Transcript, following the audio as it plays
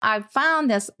I found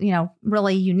this,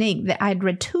 really unique that I had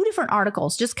read 2 different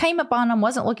articles, just came upon them,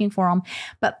 wasn't looking for them.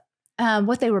 But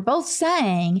what they were both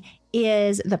saying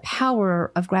is the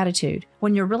power of gratitude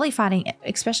when you're really fighting,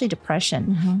 especially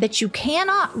depression, that you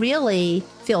cannot really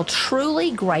feel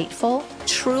truly grateful,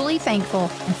 truly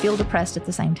thankful, and feel depressed at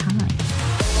the same time.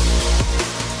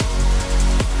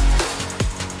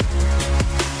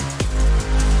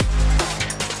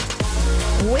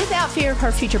 Without Fear of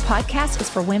Her Future podcast is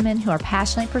for women who are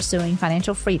passionately pursuing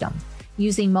financial freedom,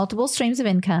 using multiple streams of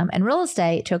income and real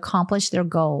estate to accomplish their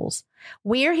goals.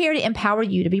 We're here to empower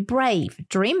you to be brave,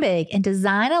 dream big, and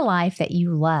design a life that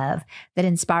you love that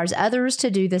inspires others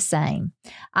to do the same.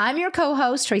 I'm your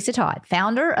co-host, Tresa Todd,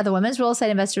 founder of the Women's Real Estate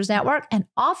Investors Network and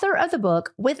author of the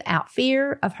book, Without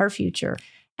Fear of Her Future.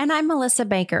 And I'm Melissa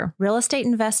Baker, real estate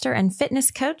investor and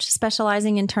fitness coach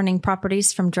specializing in turning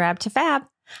properties from drab to fab.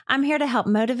 I'm here to help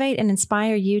motivate and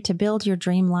inspire you to build your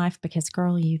dream life because,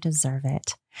 girl, you deserve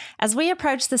it. As we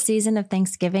approach the season of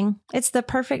Thanksgiving, it's the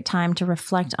perfect time to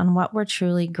reflect on what we're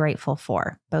truly grateful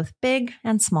for, both big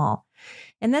and small.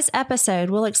 In this episode,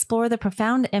 we'll explore the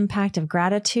profound impact of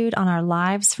gratitude on our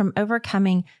lives, from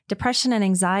overcoming depression and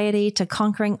anxiety to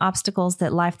conquering obstacles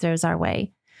that life throws our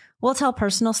way. We'll tell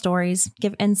personal stories,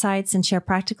 give insights, and share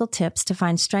practical tips to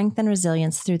find strength and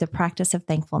resilience through the practice of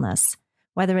thankfulness.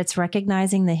 Whether it's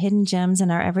recognizing the hidden gems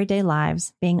in our everyday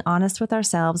lives, being honest with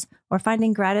ourselves, or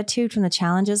finding gratitude from the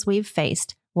challenges we've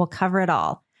faced, we'll cover it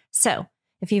all. So,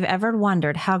 if you've ever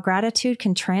wondered how gratitude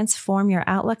can transform your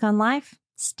outlook on life,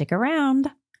 stick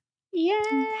around. Yay!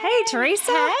 Hey, Tresa.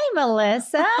 Hey,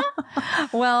 Melissa.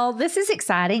 Well, this is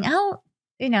exciting.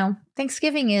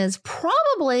 Thanksgiving is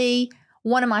probably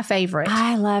one of my favorites.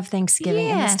 I love Thanksgiving.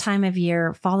 Yes. And this time of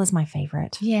year, fall is my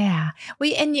favorite. Yeah.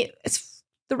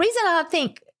 The reason I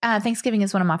think Thanksgiving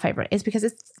is one of my favorite is because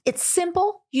it's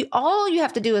simple. All you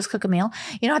have to do is cook a meal.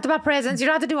 You don't have to buy presents. You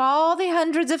don't have to do all the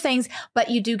hundreds of things, but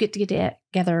you do get to get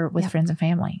together with friends and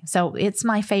family. So it's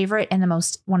my favorite and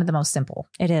one of the most simple.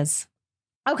 It is.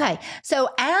 Okay. So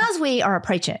as we are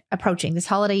approaching this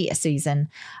holiday season,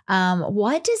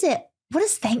 what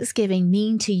does Thanksgiving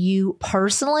mean to you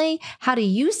personally? How do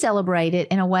you celebrate it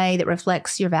in a way that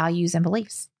reflects your values and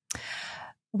beliefs?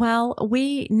 Well,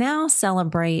 we now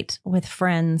celebrate with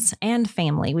friends and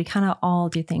family. We kind of all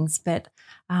do things, but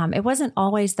it wasn't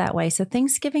always that way. So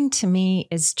Thanksgiving to me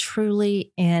is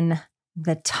truly in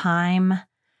the time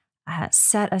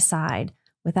set aside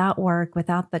without work,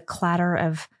 without the clatter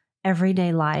of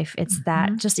everyday life. It's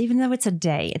that, just even though it's a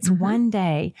day, it's one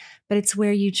day, but it's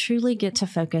where you truly get to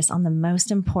focus on the most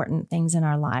important things in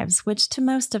our lives, which to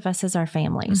most of us is our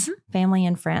families, family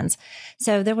and friends.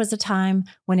 So there was a time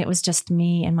when it was just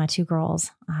me and my 2 girls.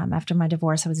 After my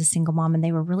divorce, I was a single mom and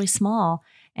they were really small.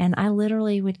 And I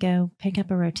literally would go pick up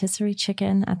a rotisserie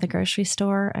chicken at the grocery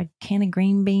store, a can of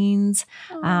green beans,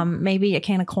 maybe a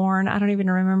can of corn. I don't even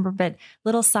remember, but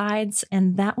little sides.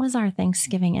 And that was our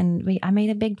Thanksgiving. And I made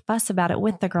a big fuss about it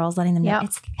with the girls, letting them know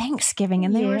it's Thanksgiving.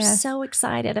 And they were so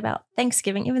excited about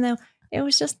Thanksgiving, even though it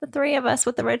was just the 3 of us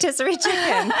with the rotisserie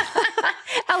chicken.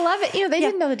 I love it. They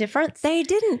didn't know the difference. They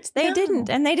didn't.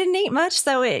 And they didn't eat much.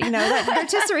 So that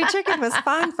rotisserie chicken was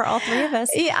fine for all 3 of us.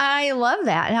 Yeah, I love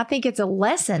that. And I think it's a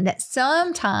lesson that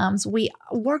sometimes we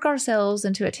work ourselves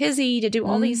into a tizzy to do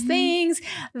all these things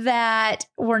that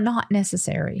were not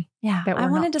necessary. Yeah. I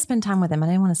wanted to spend time with them. I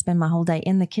didn't want to spend my whole day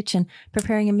in the kitchen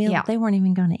preparing a meal that they weren't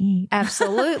even going to eat.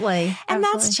 Absolutely. And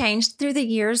that's changed through the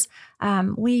years.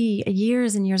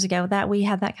 Years and years ago, that we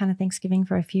had that kind of Thanksgiving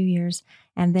for a few years.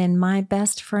 And then my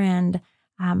best friend,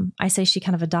 I say she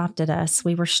kind of adopted us.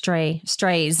 We were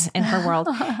strays in her world.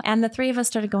 And the 3 of us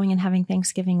started going and having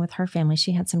Thanksgiving with her family.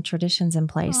 She had some traditions in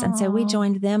place. Aww. And so we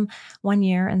joined them one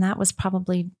year, and that was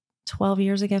probably 12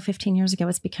 years ago, 15 years ago.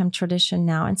 It's become tradition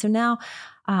now. And so now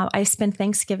I spend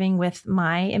Thanksgiving with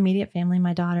my immediate family,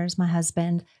 my daughters, my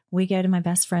husband. We go to my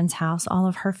best friend's house. All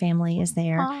of her family is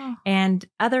there. Aww. And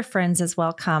other friends as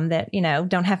well come that,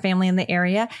 don't have family in the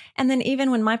area. And then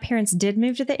even when my parents did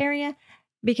move to the area,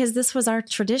 because this was our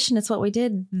tradition, it's what we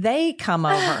did, they come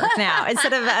over now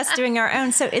instead of us doing our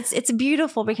own. So it's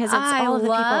beautiful because it's all of the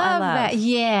people I love. That.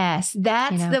 Yes,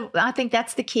 I think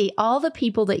that's the key. All the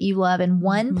people that you love in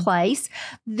one place,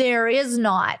 there is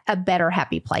not a better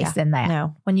happy place than that.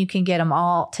 No. When you can get them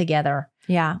all together.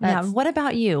 Yeah. What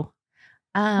about you?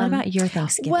 What about your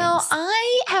Thanksgivings? Well,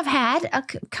 I have had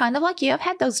kind of like you. I've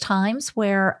had those times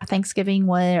where Thanksgiving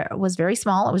was very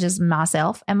small. It was just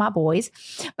myself and my boys.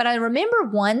 But I remember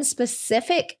one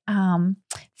specific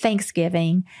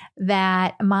Thanksgiving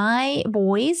that my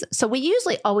boys. So we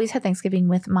usually always had Thanksgiving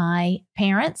with my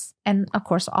parents and, of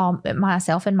course, all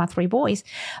myself and my 3 boys.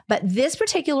 But this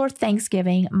particular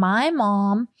Thanksgiving, my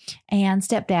mom and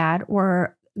stepdad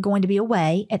were going to be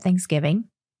away at Thanksgiving.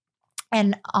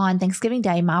 And on Thanksgiving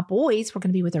Day, my boys were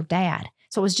going to be with their dad.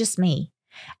 So it was just me.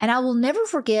 And I will never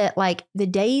forget, like, the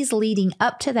days leading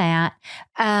up to that.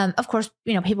 Of course,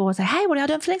 people would say, hey, what are y'all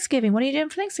doing for Thanksgiving? What are you doing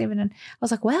for Thanksgiving? And I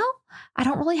was like, well, I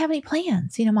don't really have any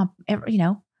plans. My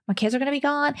kids are going to be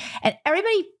gone. And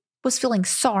everybody was feeling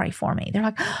sorry for me. They're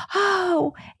like,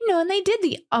 oh, and they did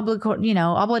the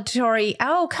obligatory,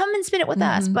 oh, come and spend it with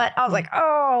us. But I was like,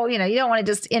 oh, you don't want to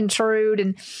just intrude.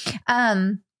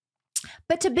 And,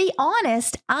 but to be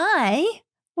honest, I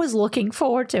was looking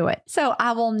forward to it. So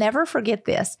I will never forget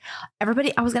this. I was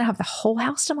going to have the whole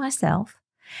house to myself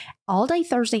all day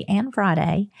Thursday and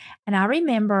Friday. And I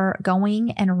remember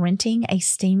going and renting a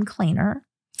steam cleaner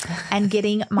and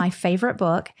getting my favorite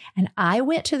book. And I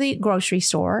went to the grocery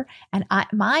store, and one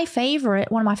of my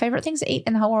favorite things to eat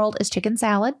in the whole world is chicken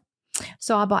salad.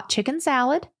 So I bought chicken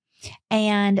salad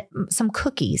and some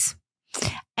cookies.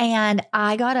 And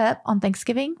I got up on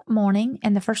Thanksgiving morning,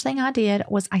 and the first thing I did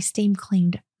was I steam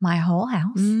cleaned my whole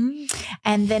house.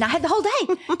 And then I had the whole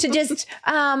day to just,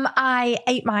 I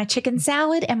ate my chicken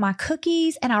salad and my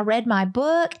cookies, and I read my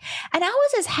book, and I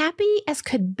was as happy as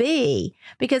could be,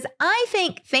 because I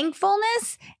think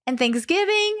thankfulness and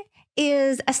Thanksgiving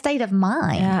is a state of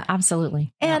mind. Yeah,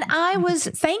 absolutely. And I was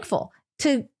thankful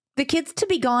to the kids to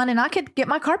be gone, and I could get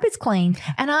my carpets clean,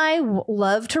 and I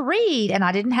love to read, and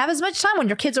I didn't have as much time when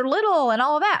your kids are little and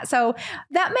all of that. So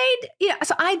that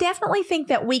so I definitely think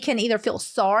that we can either feel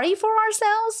sorry for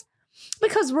ourselves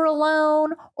because we're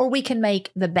alone, or we can make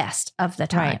the best of the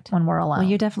time when we're alone. Well,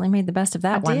 you definitely made the best of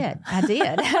that one. I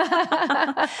did.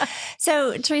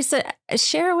 So Tresa,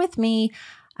 share with me,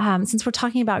 since we're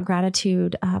talking about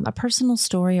gratitude, a personal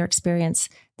story or experience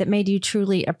that made you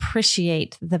truly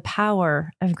appreciate the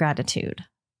power of gratitude.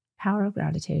 Power of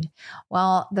gratitude.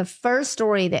 Well, the first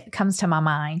story that comes to my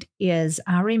mind is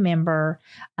I remember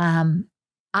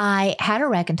I had a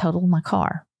wreck and totaled my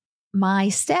car. My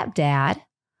stepdad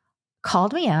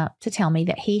called me up to tell me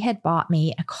that he had bought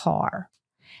me a car.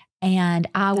 And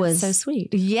I was so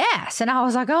sweet. Yes. And I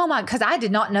was like, oh my, because I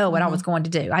did not know what I was going to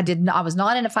do. I was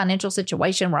not in a financial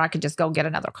situation where I could just go get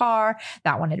another car.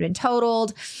 That one had been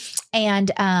totaled. And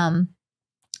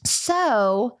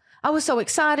so I was so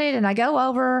excited, and I go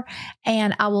over,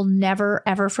 and I will never,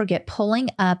 ever forget pulling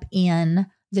up in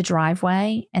the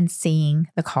driveway and seeing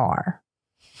the car.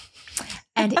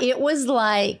 And it was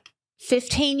like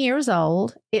 15 years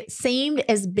old. It seemed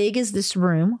as big as this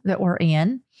room that we're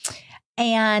in.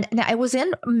 And now it was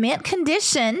in mint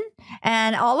condition,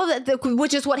 and all of that,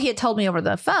 which is what he had told me over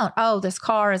the phone. Oh, this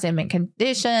car is in mint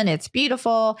condition. It's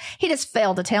beautiful. He just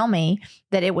failed to tell me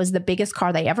that it was the biggest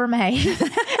car they ever made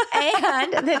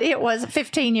and that it was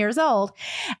 15 years old.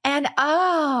 And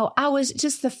I was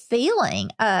just the feeling.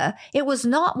 It was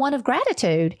not one of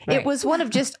gratitude. Right. It was one of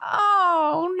just,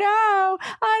 oh no,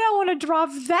 I don't want to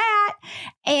drive that.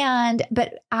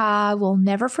 But I will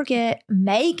never forget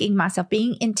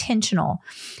being intentional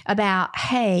about,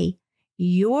 hey,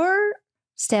 your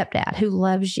stepdad who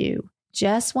loves you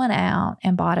just went out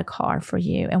and bought a car for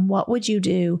you. And what would you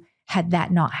do had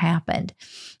that not happened?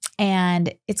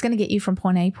 And it's going to get you from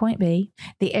point A to point B.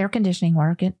 The air conditioning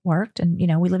worked. And,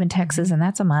 we live in Texas, and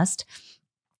that's a must.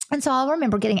 And so I'll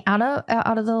remember getting out of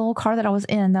the little car that I was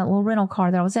in, that little rental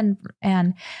car that I was in,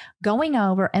 and going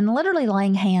over and literally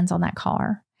laying hands on that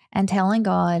car and telling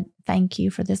God, thank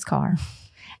you for this car.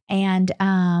 And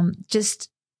just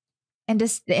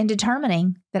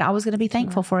determining that I was going to be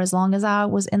thankful for as long as I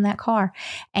was in that car,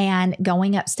 and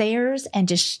going upstairs and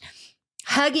just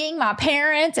hugging my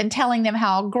parents and telling them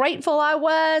how grateful I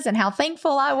was and how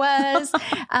thankful I was.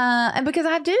 And because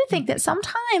I do think that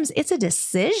sometimes it's a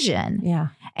decision. Yeah.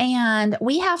 And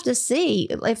we have to see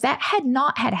if that had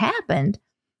not happened,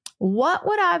 what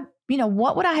would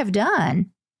I have done?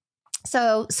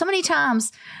 So many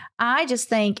times I just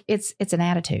think it's an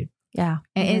attitude. Yeah.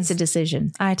 It's a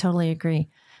decision. I totally agree.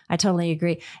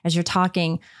 As you're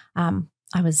talking,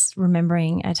 I was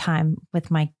remembering a time with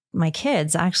my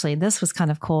kids. Actually, this was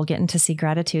kind of cool, getting to see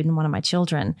gratitude in one of my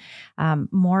children.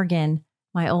 Morgan,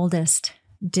 my oldest,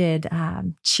 did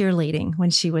cheerleading when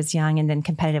she was young and then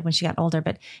competitive when she got older.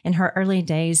 But in her early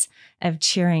days of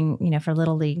cheering, for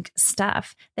Little League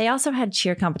stuff, they also had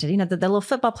cheer competition. The little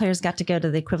football players got to go to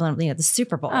the equivalent of, the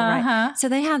Super Bowl, right? So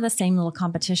they had the same little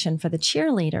competition for the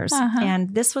cheerleaders.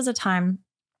 And this was a time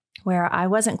where I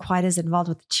wasn't quite as involved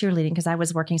with the cheerleading because I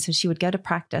was working. So she would go to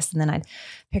practice and then I'd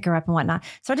pick her up and whatnot.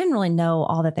 So I didn't really know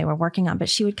all that they were working on, but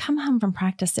she would come home from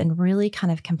practice and really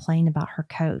kind of complain about her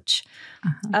coach.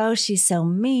 Oh, she's so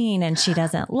mean and she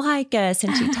doesn't like us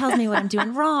and she tells me what I'm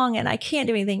doing wrong and I can't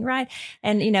do anything right.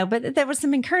 And, but there was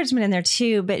some encouragement in there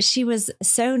too, but she was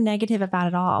so negative about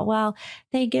it all. Well,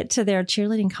 they get to their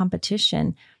cheerleading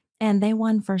competition and they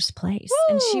won first place.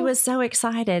 Woo! And she was so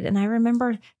excited. And I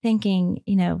remember thinking,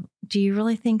 do you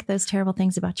really think those terrible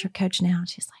things about your coach now? And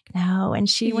she's like, no. And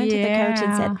she went to the coach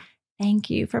and said, thank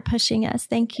you for pushing us.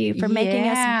 Thank you for making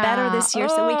us better this year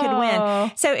so we could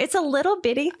win. So it's a little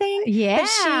bitty thing. Yeah.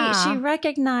 But she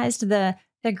recognized the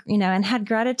and had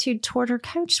gratitude toward her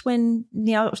coach when,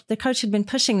 the coach had been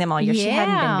pushing them all year. She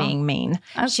hadn't been being mean.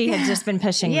 Okay. She had just been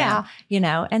pushing them,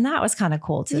 and that was kind of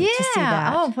cool to see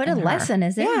that. Oh, what a lesson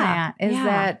is in that,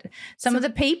 that some of the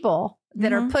people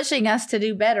that are pushing us to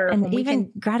do better. And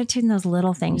even gratitude in those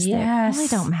little things that really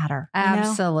don't matter.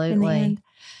 Absolutely.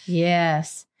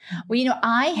 Yes. Well,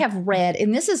 I have read,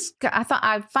 and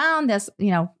I found this,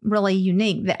 really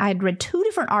unique, that I had read 2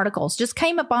 different articles, just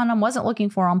came up on them, wasn't looking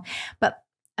for them, but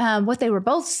what they were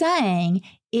both saying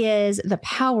is the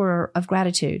power of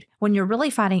gratitude when you're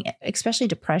really fighting, especially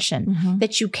depression,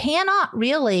 that you cannot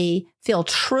really feel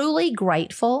truly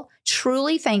grateful,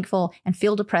 truly thankful, and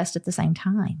feel depressed at the same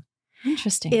time.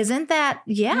 Interesting. Isn't that?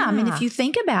 Yeah. I mean, if you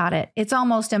think about it, it's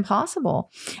almost impossible.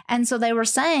 And so they were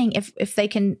saying if they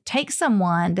can take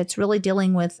someone that's really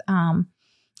dealing with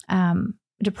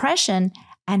depression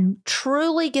and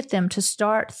truly get them to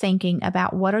start thinking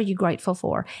about what are you grateful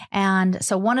for. And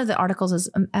so one of the articles is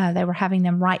they were having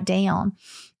them write down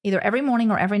either every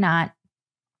morning or every night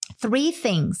 3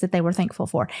 things that they were thankful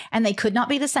for. And they could not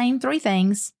be the same 3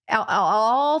 things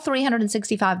all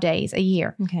 365 days a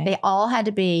year. Okay. They all had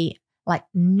to be like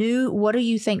new, what are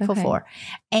you thankful for?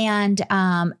 And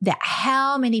that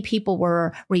how many people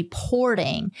were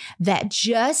reporting that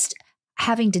just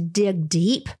having to dig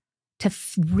deep to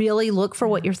really look for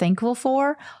what you're thankful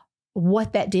for,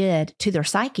 what that did to their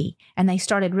psyche. And they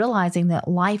started realizing that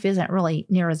life isn't really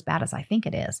near as bad as I think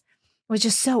it is. It was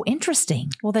just so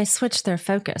interesting. Well, they switched their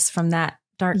focus from that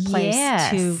dark place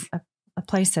to a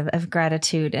place of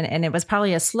gratitude. And it was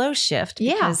probably a slow shift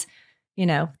because,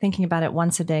 thinking about it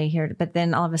once a day here, but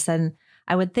then all of a sudden,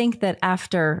 I would think that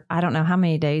after, I don't know how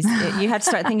many days, you had to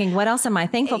start thinking, what else am I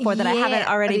thankful for that I haven't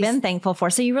already been thankful for?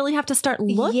 So you really have to start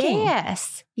looking.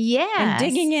 Yes. And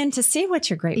digging in to see what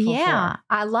you're grateful for. Yeah.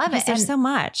 I love it. There's so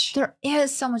much. There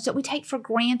is so much that we take for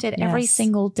granted every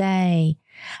single day.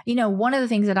 One of the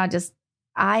things that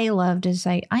I love to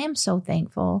say, I am so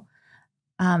thankful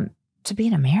to be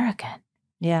an American.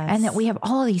 Yes. And that we have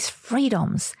all of these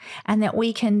freedoms and that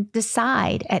we can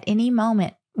decide at any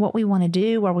moment what we want to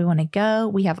do, where we want to go.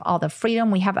 We have all the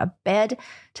freedom. We have a bed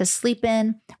to sleep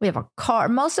in. We have a car.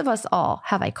 Most of us all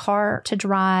have a car to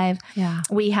drive. Yeah.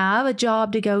 We have a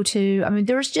job to go to. I mean,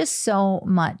 there's just so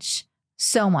much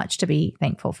to be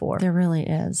thankful for. There really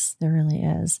is. There really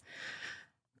is.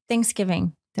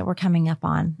 Thanksgiving that we're coming up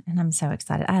on, and I'm so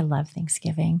excited. I love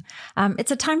Thanksgiving.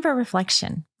 It's a time for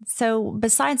reflection. So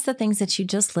besides the things that you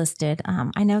just listed,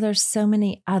 I know there's so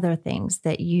many other things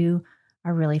that you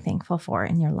are really thankful for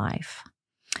in your life.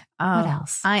 What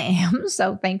else? I am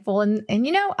so thankful. And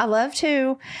I love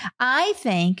to, I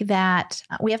think that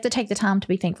we have to take the time to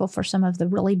be thankful for some of the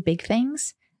really big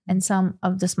things and some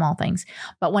of the small things.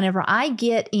 But whenever I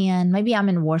get in, maybe I'm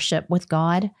in worship with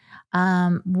God.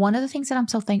 One of the things that I'm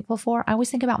so thankful for, I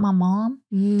always think about my mom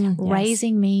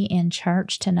raising me in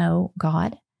church to know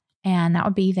God. And that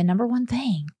would be the number one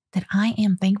thing that I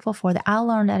am thankful for, that I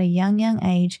learned at a young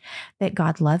age that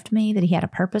God loved me, that he had a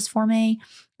purpose for me.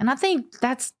 And I think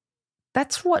that's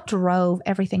what drove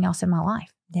everything else in my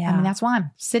life. Yeah. I mean, that's why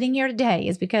I'm sitting here today,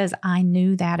 is because I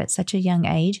knew that at such a young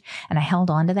age and I held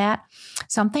on to that.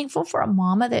 So I'm thankful for a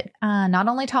mama that not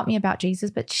only taught me about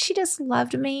Jesus, but she just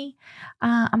loved me.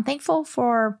 I'm thankful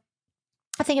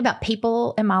I think about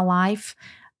people in my life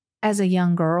as a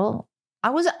young girl.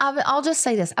 I'll just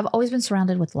say this. I've always been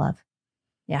surrounded with love.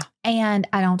 Yeah. And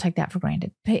I don't take that for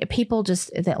granted. People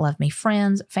just that love me,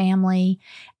 friends, family.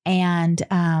 And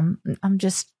I'm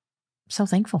just so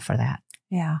thankful for that.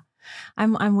 Yeah.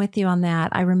 I'm with you on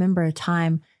that. I remember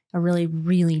a really,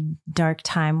 really dark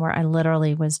time where I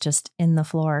literally was just in the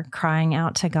floor crying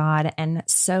out to God, and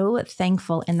so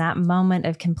thankful in that moment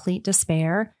of complete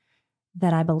despair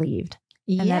that I believed.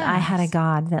 Yes. And that I had a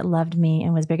God that loved me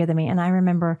and was bigger than me. And I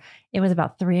remember it was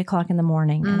about 3:00 in the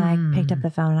morning and I picked up the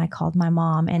phone and I called my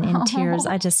mom, and in tears,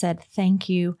 I just said, thank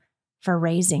you for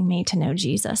raising me to know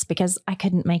Jesus, because I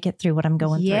couldn't make it through what I'm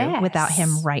going through without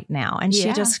him right now. And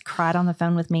she just cried on the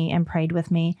phone with me and prayed with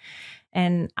me.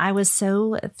 And I was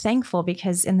so thankful,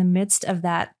 because in the midst of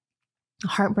that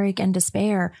heartbreak and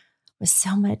despair was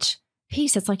so much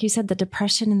peace. It's like you said, the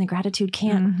depression and the gratitude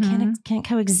can't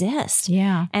coexist.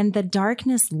 Yeah. And the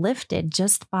darkness lifted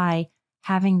just by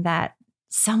having that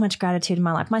so much gratitude in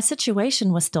my life. My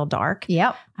situation was still dark.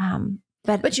 Yep.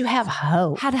 But you have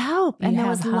hope. Had hope, and there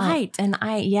was light. And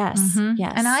yes.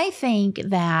 And I think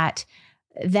that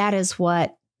is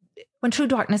what, when true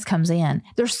darkness comes in,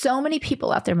 there's so many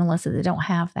people out there, Melissa, that don't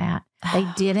have that. They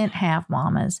didn't have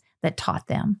mamas that taught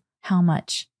them how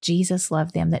much Jesus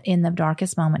loved them, that in the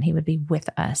darkest moment, he would be with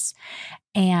us.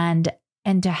 And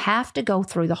to have to go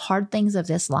through the hard things of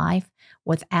this life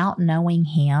without knowing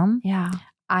him. Yeah.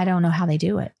 I don't know how they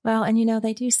do it. Well, and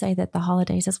they do say that the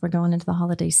holidays, as we're going into the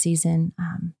holiday season,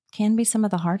 can be some of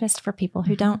the hardest for people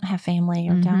who don't have family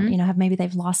or don't, maybe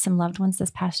they've lost some loved ones this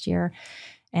past year.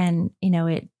 And,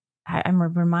 I'm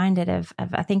reminded of,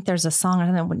 I think there's a song, I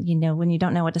don't know, when you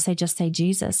don't know what to say, just say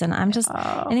Jesus. And I'm just,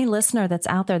 any listener that's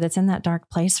out there that's in that dark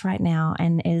place right now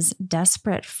and is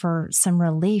desperate for some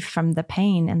relief from the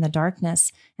pain and the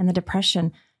darkness and the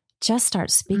depression, just start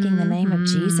speaking the name of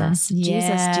Jesus.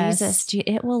 Jesus.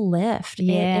 It will lift.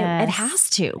 It has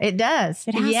to. It does.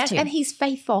 It has to. And he's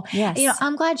faithful. Yes.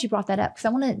 I'm glad you brought that up, because I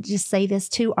want to just say this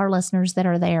to our listeners that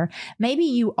are there. Maybe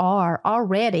you are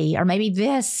already, or maybe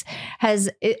this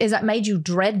has made you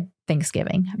dread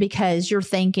Thanksgiving because you're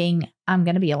thinking, I'm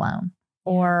going to be alone.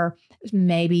 Or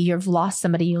maybe you've lost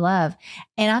somebody you love.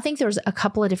 And I think there's a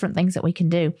couple of different things that we can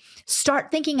do. Start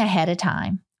thinking ahead of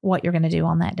time what you're going to do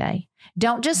on that day.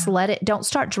 Don't just don't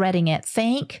start dreading it.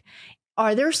 Think,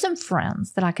 are there some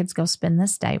friends that I could go spend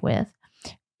this day with?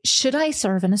 Should I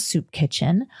serve in a soup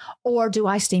kitchen, or do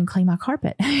I steam clean my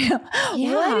carpet?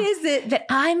 What is it that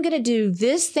I'm going to do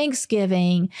this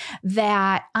Thanksgiving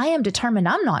that I am determined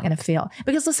I'm not going to feel?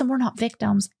 Because listen, we're not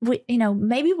victims.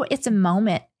 Maybe it's a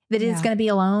moment that it's going to be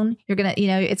alone. You're going to,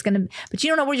 it's going to, but you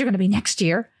don't know where you're going to be next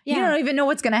year. Yeah. You don't even know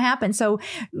what's going to happen. So,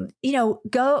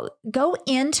 go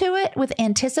into it with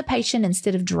anticipation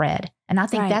instead of dread. And I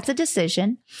think that's a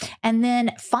decision. And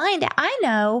then I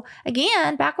know,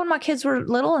 again, back when my kids were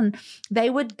little and they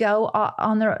would go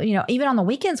on their, even on the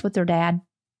weekends with their dad,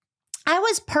 I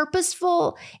was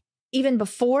purposeful even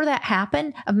before that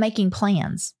happened of making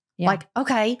plans. Yeah. Like,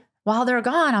 okay, while they're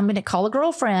gone, I'm going to call a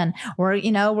girlfriend, or, we're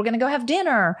going to go have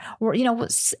dinner, or,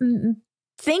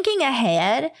 thinking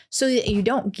ahead so that you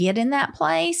don't get in that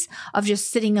place of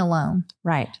just sitting alone.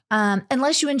 Right.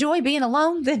 Unless you enjoy being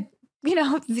alone, then,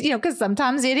 because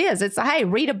sometimes it is. It's, hey,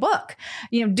 read a book,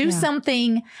 do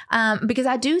something. Because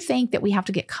I do think that we have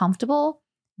to get comfortable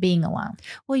being alone.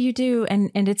 Well, you do. And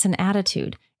it's an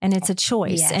attitude and it's a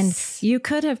choice. Yes. And you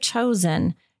could have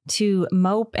chosen to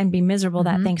mope and be miserable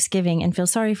that Thanksgiving and feel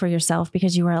sorry for yourself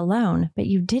because you were alone, but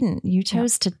you didn't. You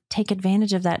chose to take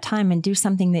advantage of that time and do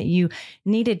something that you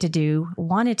needed to do,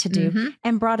 wanted to do,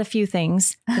 and brought a few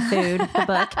things, the food, the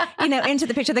book, into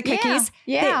the picture, the cookies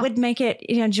that would make it,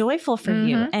 joyful for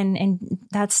you. And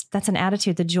that's an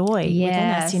attitude, the joy within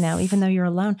us, even though you're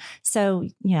alone. So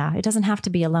it doesn't have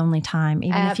to be a lonely time.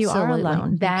 Even if you are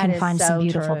alone, you can find some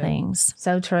beautiful things.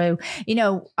 So true.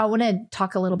 I want to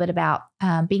talk a little bit about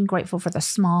being grateful for the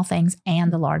small things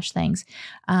and the large things.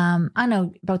 I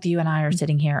know both you and I are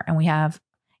sitting here and we have,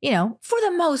 for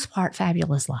the most part,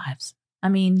 fabulous lives. I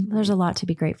mean, there's a lot to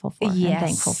be grateful for and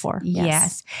thankful for.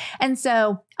 Yes. And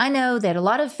so I know that a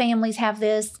lot of families have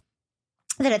this,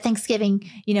 that at Thanksgiving,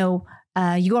 you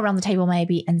go around the table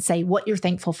maybe and say what you're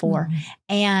thankful for.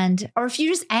 Or if you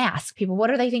just ask people,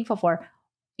 what are they thankful for?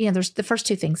 There's the first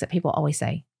two things that people always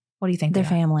say. What do you think? Their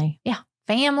family. Yeah.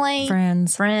 Family,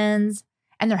 friends,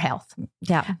 and their health.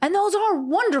 Yeah. And those are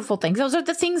wonderful things. Those are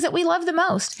the things that we love the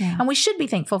most. Yeah. And we should be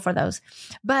thankful for those.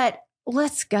 But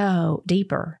let's go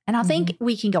deeper. And I think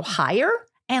we can go higher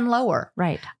and lower.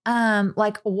 Right.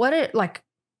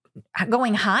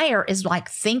 Going higher is like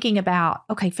thinking about,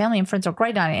 okay, family and friends are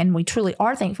great on it. And we truly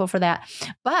are thankful for that.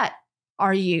 But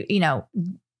are you,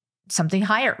 something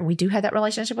higher? We do have that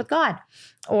relationship with God,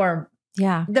 or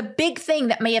the big thing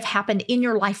that may have happened in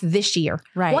your life this year.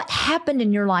 Right. What happened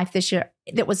in your life this year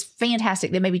that was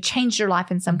fantastic, that maybe changed your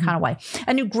life in some kind of way?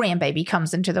 A new grandbaby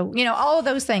comes into the, all of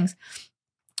those things.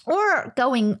 Or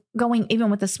going even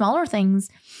with the smaller things.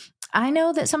 I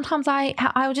know that sometimes I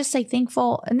would just say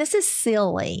thankful, and this is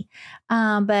silly,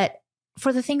 but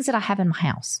for the things that I have in my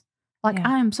house. Like,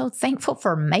 I am so thankful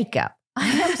for makeup. I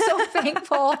am so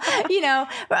thankful,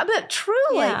 but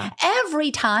truly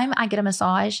every time I get a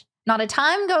massage, not a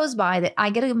time goes by that I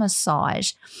get a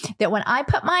massage that when I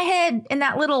put my head in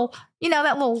that little,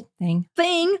 that little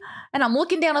thing and I'm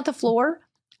looking down at the floor,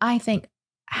 I think,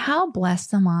 how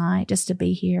blessed am I just to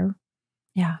be here?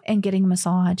 Yeah. And getting a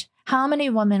massage. How many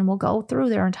women will go through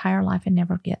their entire life and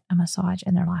never get a massage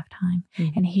in their lifetime?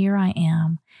 Mm-hmm. And here I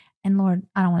am. And Lord,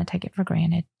 I don't want to take it for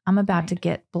granted. I'm about to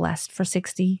get blessed for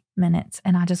 60 minutes.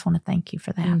 And I just want to thank you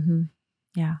for that. Mm-hmm.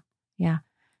 Yeah. Yeah.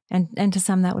 And to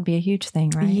some, that would be a huge thing,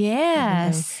 right?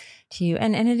 Yes. To you.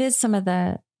 And it is some of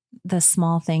the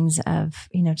small things of,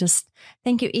 just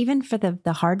thank you, even for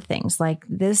the hard things like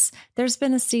this. There's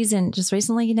been a season just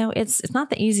recently, it's not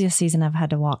the easiest season I've had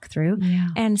to walk through. Yeah.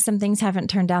 And some things haven't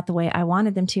turned out the way I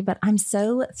wanted them to, but I'm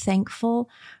so thankful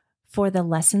for the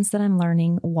lessons that I'm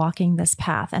learning walking this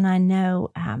path. And I know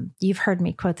you've heard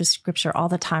me quote the scripture all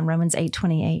the time, Romans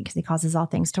 8:28, because he causes all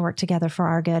things to work together for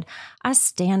our good. I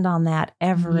stand on that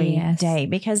every day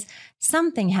because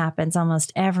something happens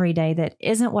almost every day that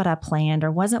isn't what I planned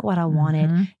or wasn't what I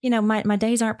wanted. My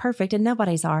days aren't perfect and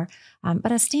nobody's are,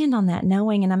 but I stand on that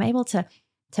knowing, and I'm able to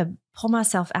pull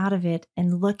myself out of it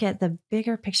and look at the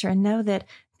bigger picture and know that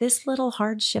this little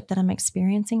hardship that I'm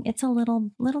experiencing, it's a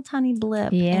little tiny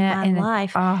blip in my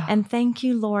life. And thank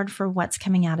you, Lord, for what's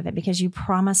coming out of it, because you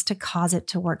promised to cause it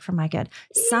to work for my good.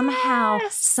 Somehow,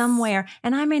 somewhere,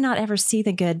 and I may not ever see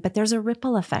the good, but there's a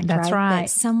ripple effect, That's right.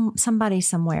 That somebody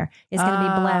somewhere is going to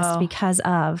be blessed because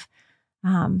of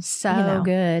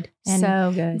good. And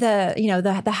so good.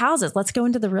 The houses, let's go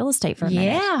into the real estate for a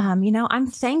minute. I'm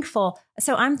thankful.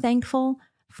 So I'm thankful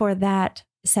for that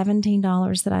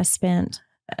 $17 that I spent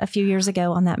a few years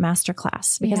ago on that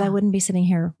masterclass, because I wouldn't be sitting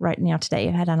here right now today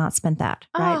had I not spent that.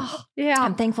 Right. Oh, yeah.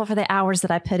 I'm thankful for the hours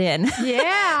that I put in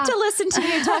to listen to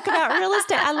you talk about real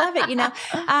estate. I love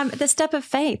it. The step of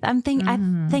faith. I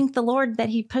thank the Lord that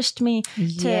he pushed me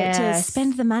to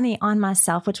spend the money on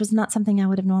myself, which was not something I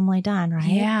would have normally done. Right.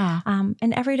 Yeah.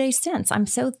 And every day since, I'm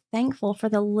so thankful for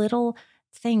the little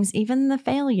things, even the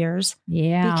failures.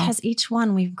 Yeah. Because each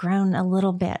one we've grown a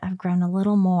little bit. I've grown a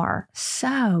little more.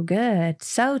 So good.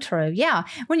 So true. Yeah.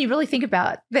 When you really think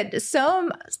about that, so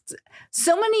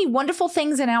many wonderful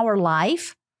things in our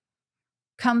life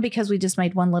come because we just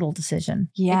made one little decision.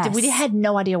 Yes. We had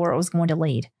no idea where it was going to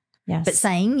lead. Yes. But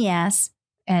saying yes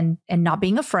and not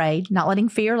being afraid, not letting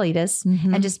fear lead us,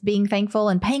 and just being thankful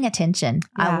and paying attention.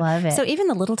 Yeah. I love it. So even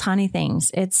the little tiny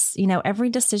things, it's, every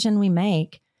decision we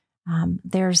make,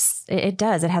 it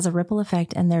has a ripple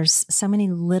effect, and there's so many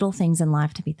little things in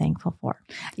life to be thankful for.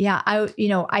 Yeah.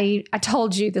 I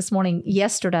told you this morning,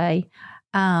 yesterday,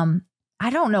 I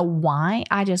don't know why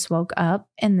I just woke up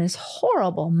in this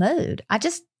horrible mood.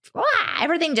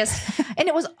 Everything and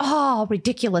it was all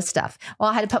ridiculous stuff. Well,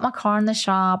 I had to put my car in the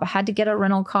shop. I had to get a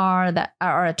rental car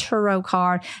or a Turo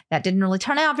car that didn't really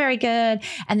turn out very good.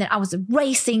 And then I was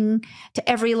racing to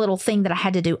every little thing that I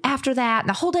had to do after that. And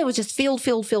the whole day was just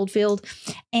filled.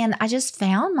 And I just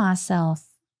found myself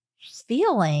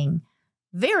feeling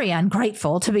very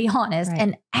ungrateful, to be honest,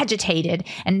 and agitated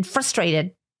and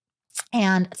frustrated.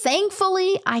 And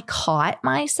thankfully, I caught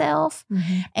myself,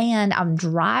 and I'm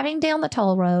driving down the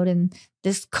toll road in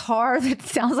this car that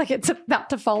sounds like it's about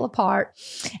to fall apart.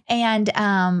 And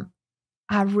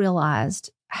I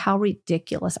realized how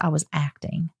ridiculous I was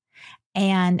acting,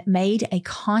 and made a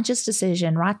conscious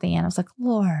decision right then. I was like,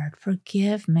 Lord,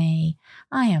 forgive me.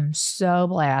 I am so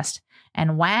blessed.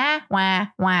 And wah.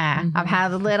 I've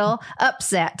had a little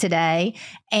upset today.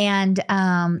 And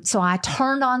so I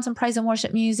turned on some praise and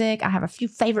worship music. I have a few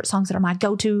favorite songs that are my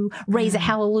go-to, Raise a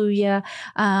Hallelujah.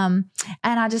 And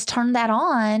I just turned that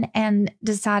on and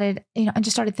decided, I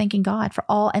just started thanking God for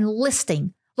all and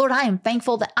listing. Lord, I am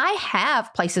thankful that I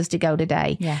have places to go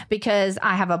today because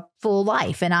I have a full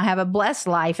life and I have a blessed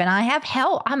life and I have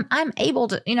health. I'm able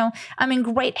to, I'm in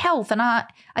great health, and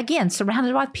again,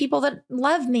 surrounded by people that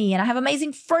love me, and I have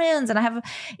amazing friends, and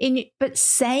but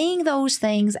saying those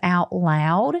things out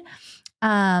loud,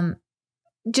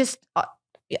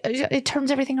 it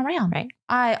turns everything around.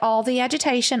 Right. All the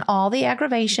agitation, all the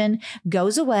aggravation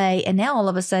goes away. And now all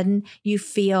of a sudden you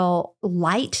feel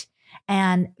light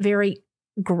and very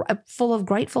full of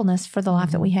gratefulness for the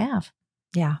life that we have.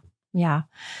 Yeah. Yeah.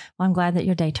 Well, I'm glad that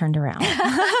your day turned around.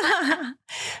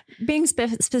 Being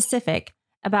specific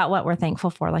about what we're thankful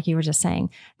for, like you were just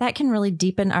saying, that can really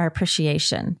deepen our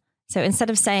appreciation. So instead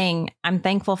of saying, I'm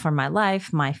thankful for my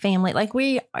life, my family, like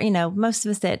most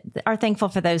of us that are thankful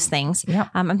for those things. Yep.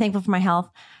 I'm thankful for my health.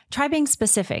 Try being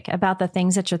specific about the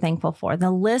things that you're thankful for.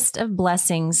 The list of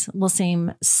blessings will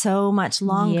seem so much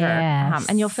longer. Yes.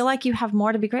 And you'll feel like you have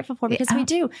more to be grateful for because we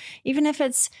do. Even if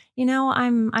it's,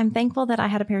 I'm thankful that I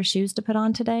had a pair of shoes to put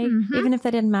on today, even if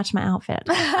they didn't match my outfit.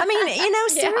 I mean,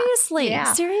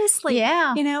 seriously.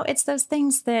 Yeah. It's those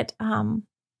things that,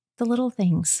 the little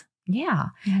things. Yeah.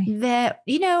 That,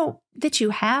 that you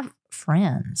have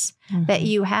friends, that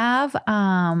you have,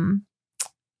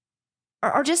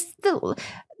 or just the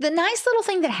nice little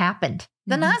thing that happened,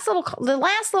 the last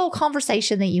little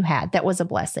conversation that you had that was a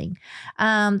blessing.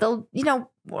 Or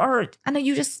I know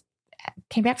you just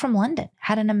came back from London,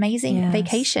 had an amazing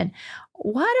vacation.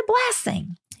 What a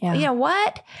blessing. Yeah. You know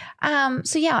what?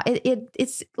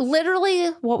 It's literally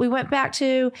what we went back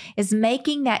to is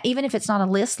making that, even if it's not a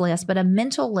list, but a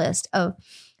mental list of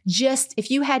just, if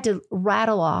you had to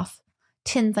rattle off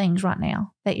 10 things right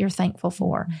now that you're thankful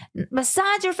for,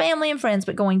 besides your family and friends,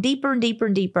 but going deeper and deeper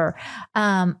and deeper.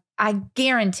 I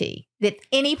guarantee that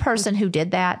any person who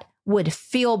did that would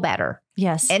feel better.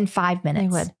 Yes. In 5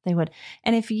 minutes. They would.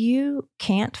 And if you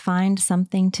can't find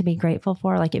something to be grateful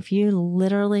for, like if you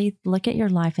literally look at your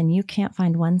life and you can't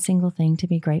find one single thing to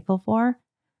be grateful for,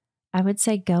 I would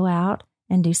say go out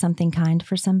and do something kind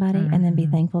for somebody and then be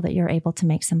thankful that you're able to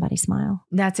make somebody smile.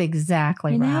 That's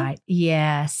exactly right.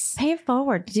 Yes. Pay it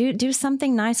forward. Do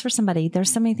something nice for somebody.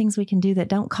 There's so many things we can do that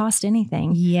don't cost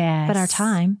anything. Yes. But our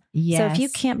time. Yes. So if you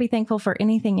can't be thankful for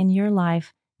anything in your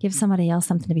life, give somebody else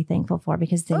something to be thankful for,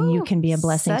 because then you can be a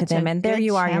blessing to them. And there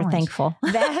you are, you're thankful.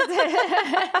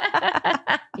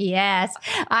 Yes.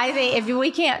 I think if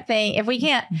we can't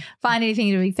find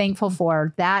anything to be thankful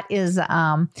for, that is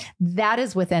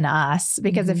within us.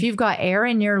 Because if you've got air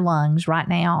in your lungs right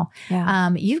now,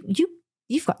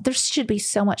 there should be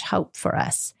so much hope for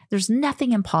us. There's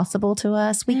nothing impossible to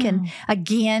us. We can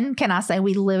I say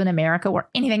we live in America where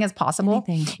anything is possible.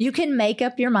 You can make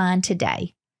up your mind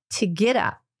today to get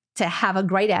up, to have a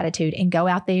great attitude and go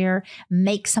out there,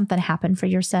 make something happen for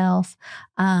yourself.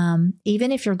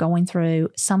 Even if you're going through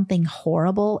something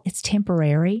horrible, it's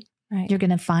temporary. Right. You're going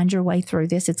to find your way through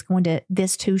this.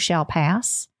 This too shall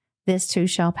pass. This too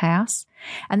shall pass.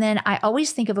 And then I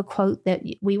always think of a quote that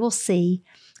we will see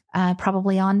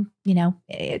probably on,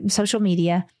 social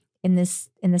media in this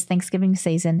Thanksgiving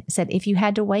season. It said, if you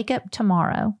had to wake up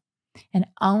tomorrow and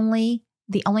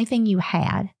the only thing you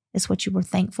had is what you were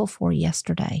thankful for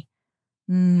yesterday,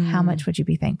 how much would you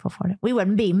be thankful for? We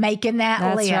wouldn't be making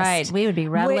that list. That's right. We would be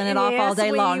rattling it off all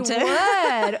day long too.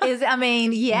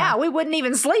 We wouldn't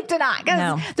even sleep tonight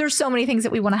because there's so many things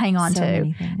that we want to hang on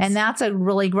to. And that's a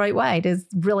really great way to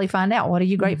really find out, what are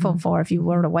you grateful for if you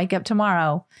were to wake up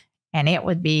tomorrow and it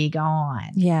would be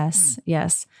gone. Yes.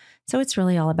 Yes. So it's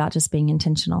really all about just being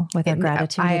intentional with our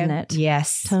gratitude, isn't it?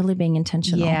 Yes. Totally being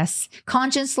intentional. Yes.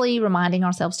 Consciously reminding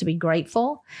ourselves to be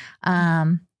grateful.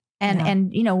 And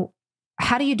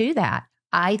how do you do that?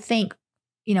 I think,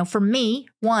 for me,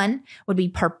 one would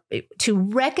be to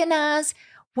recognize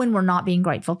when we're not being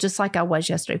grateful, just like I was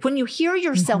yesterday. When you hear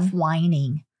yourself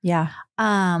whining,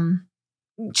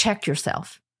 check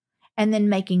yourself and then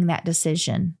making that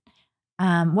decision.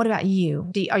 What about you?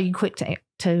 Are you quick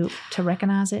to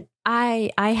recognize it? I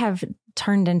have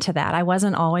turned into that. I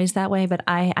wasn't always that way, but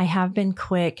I have been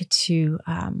quick to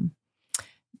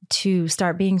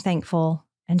start being thankful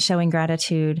and showing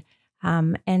gratitude,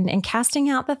 and casting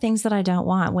out the things that I don't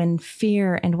want. When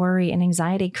fear and worry and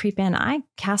anxiety creep in, I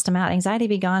cast them out. Anxiety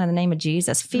be gone in the name of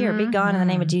Jesus. Fear be gone in the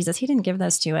name of Jesus. He didn't give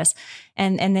those to us.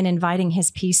 And then inviting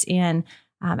his peace in.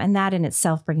 And that in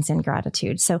itself brings in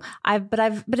gratitude. So but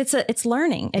it's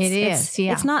learning.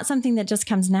 It's not something that just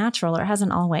comes natural, or it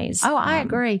hasn't always. Oh, I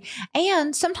agree.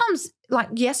 And sometimes, like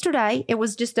yesterday, it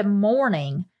was just a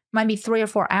morning, maybe 3 or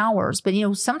 4 hours, but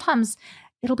sometimes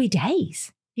it'll be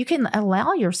days. You can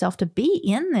allow yourself to be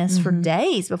in this for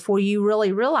days before you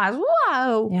really realize,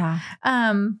 whoa. Yeah.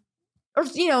 Or,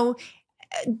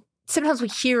 sometimes we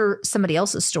hear somebody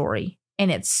else's story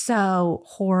and it's so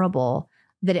horrible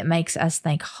that it makes us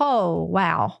think, oh,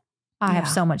 wow, I have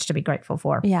so much to be grateful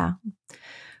for. Yeah.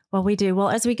 Well, we do. Well,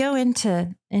 as we go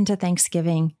into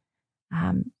Thanksgiving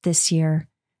this year,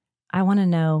 I want to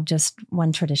know just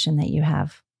one tradition that you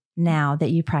have now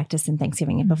that you practice in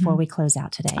Thanksgiving before we close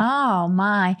out today. Oh,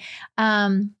 my.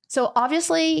 So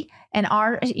obviously,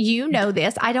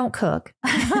 this, I don't cook.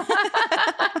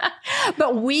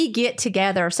 But we get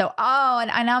together. So,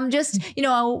 and I'm just,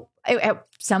 at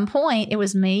some point it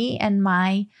was me and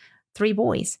my 3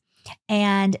 boys.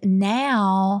 And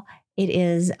now It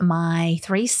is my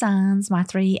 3 sons, my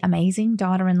 3 amazing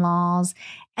daughter-in-laws.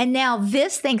 And now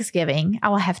this Thanksgiving, I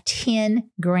will have 10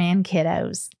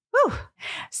 grandkiddos. Whew.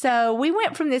 So we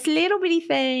went from this little bitty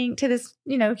thing to this,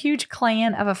 huge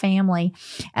clan of a family.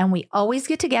 And we always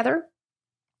get together.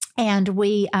 And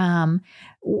we,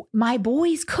 my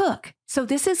boys cook. So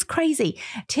this is crazy.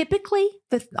 Typically,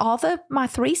 my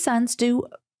 3 sons do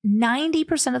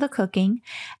 90% of the cooking,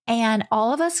 and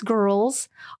all of us girls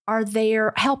are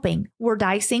there helping. We're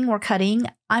dicing, we're cutting.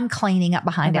 I'm cleaning up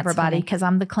behind everybody because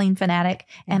I'm the clean fanatic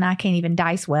and I can't even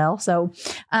dice well. So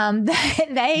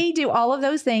they do all of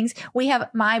those things. We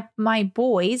have my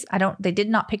boys. They did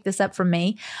not pick this up from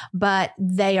me, but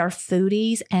they are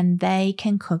foodies and they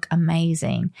can cook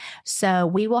amazing. So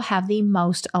we will have the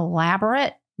most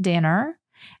elaborate dinner.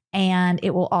 And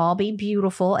it will all be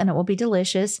beautiful and it will be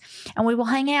delicious. And we will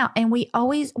hang out. And we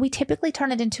typically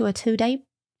turn it into a 2-day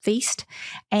feast.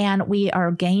 And we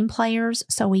are game players.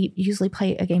 So we usually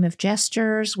play a game of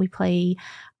gestures. We play,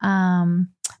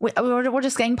 we're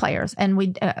just game players. And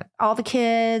we, all the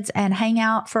kids, and hang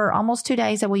out for almost 2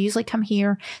 days. And we usually come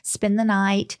here, spend the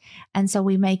night. And so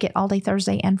we make it all day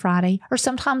Thursday and Friday. Or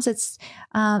sometimes it's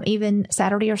even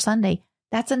Saturday or Sunday.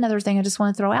 That's another thing I just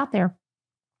want to throw out there.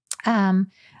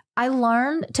 I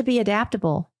learned to be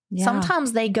adaptable. Yeah.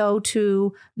 Sometimes they go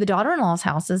to the daughter-in-law's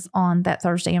houses on that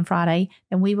Thursday and Friday,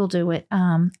 and we will do it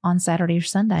on Saturday or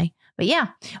Sunday. But yeah,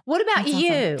 what about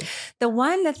you?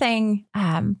 Awesome. The thing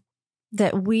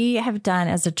that we have done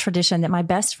as a tradition that my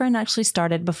best friend actually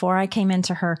started before I came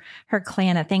into her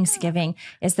clan at Thanksgiving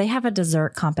is they have a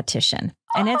dessert competition.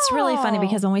 And it's really funny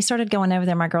because when we started going over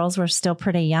there, my girls were still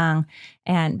pretty young,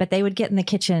 but they would get in the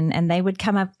kitchen and they would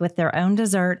come up with their own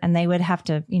dessert, and they would have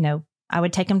to, I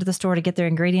would take them to the store to get their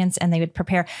ingredients and they would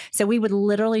prepare. So we would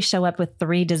literally show up with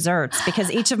 3 desserts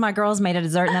because each of my girls made a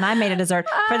dessert and then I made a dessert.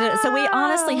 So we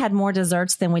honestly had more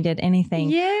desserts than we did anything.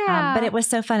 Yeah. But it was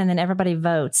so fun. And then everybody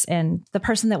votes and the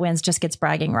person that wins just gets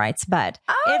bragging rights. But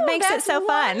it makes it so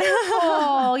fun.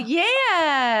 Oh,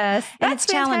 yes. And it's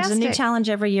challenged. A new challenge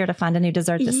every year to find a new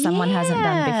dessert that someone hasn't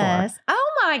done before.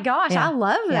 Oh my gosh. Yeah. I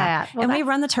love that. Well, and we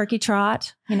run the turkey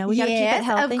trot. We got to keep it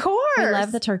healthy. Of course. We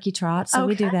love the turkey trot. So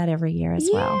we do that every year as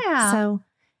well. So,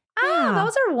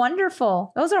 those are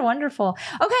wonderful.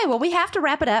 Okay. Well, we have to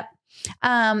wrap it up.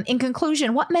 In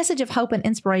conclusion, what message of hope and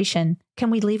inspiration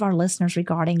can we leave our listeners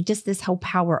regarding just this whole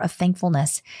power of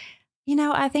thankfulness?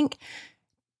 I think,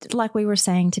 like we were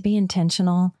saying, to be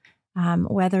intentional,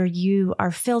 whether you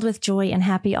are filled with joy and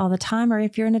happy all the time, or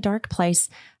if you're in a dark place,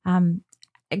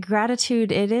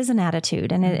 gratitude, it is an attitude,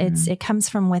 and it comes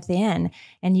from within,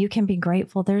 and you can be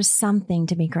grateful. There's something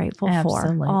to be grateful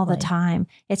for all the time.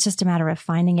 It's just a matter of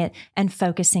finding it and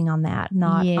focusing on that,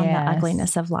 not on the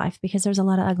ugliness of life, because there's a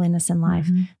lot of ugliness in life.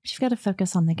 But you've got to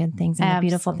focus on the good things and the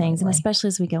beautiful things, and especially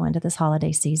as we go into this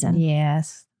holiday season.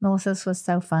 Yes. Melissa, this was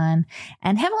so fun.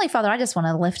 And Heavenly Father, I just want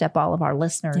to lift up all of our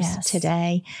listeners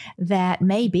today that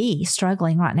may be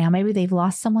struggling right now. Maybe they've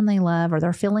lost someone they love or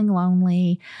they're feeling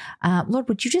lonely. Lord,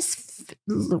 would you just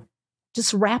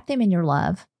wrap them in your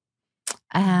love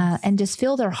and just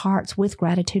fill their hearts with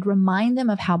gratitude. Remind them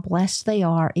of how blessed they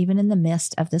are, even in the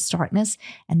midst of this darkness,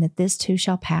 and that this too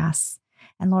shall pass.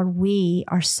 And Lord, we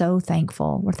are so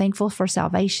thankful. We're thankful for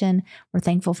salvation. We're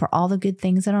thankful for all the good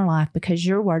things in our life, because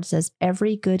your word says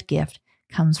every good gift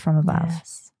comes from above.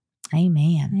 Yes.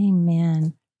 Amen.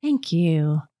 Amen. Thank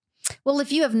you. Well,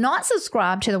 if you have not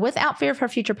subscribed to the Without Fear of Her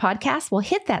Future podcast, well,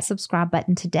 hit that subscribe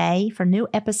button today for new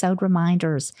episode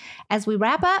reminders. As we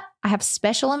wrap up, I have a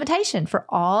special invitation for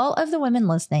all of the women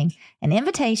listening, an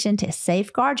invitation to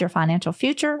safeguard your financial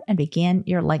future and begin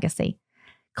your legacy.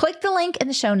 Click the link in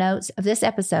the show notes of this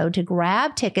episode to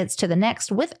grab tickets to the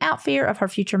next Without Fear of Her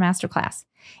Future Masterclass.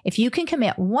 If you can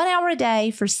commit 1 hour a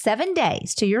day for 7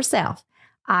 days to yourself,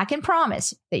 I can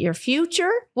promise that your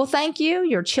future will thank you,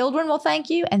 your children will thank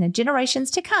you, and the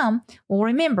generations to come will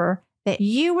remember that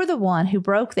you were the one who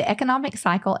broke the economic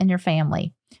cycle in your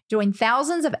family. Join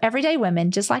thousands of everyday women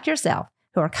just like yourself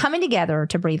who are coming together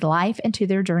to breathe life into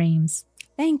their dreams.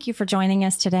 Thank you for joining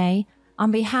us today. On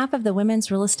behalf of the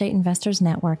Women's Real Estate Investors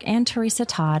Network and Tresa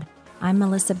Todd, I'm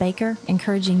Melissa Baker,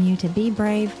 encouraging you to be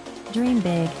brave, dream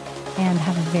big, and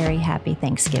have a very happy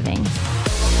Thanksgiving.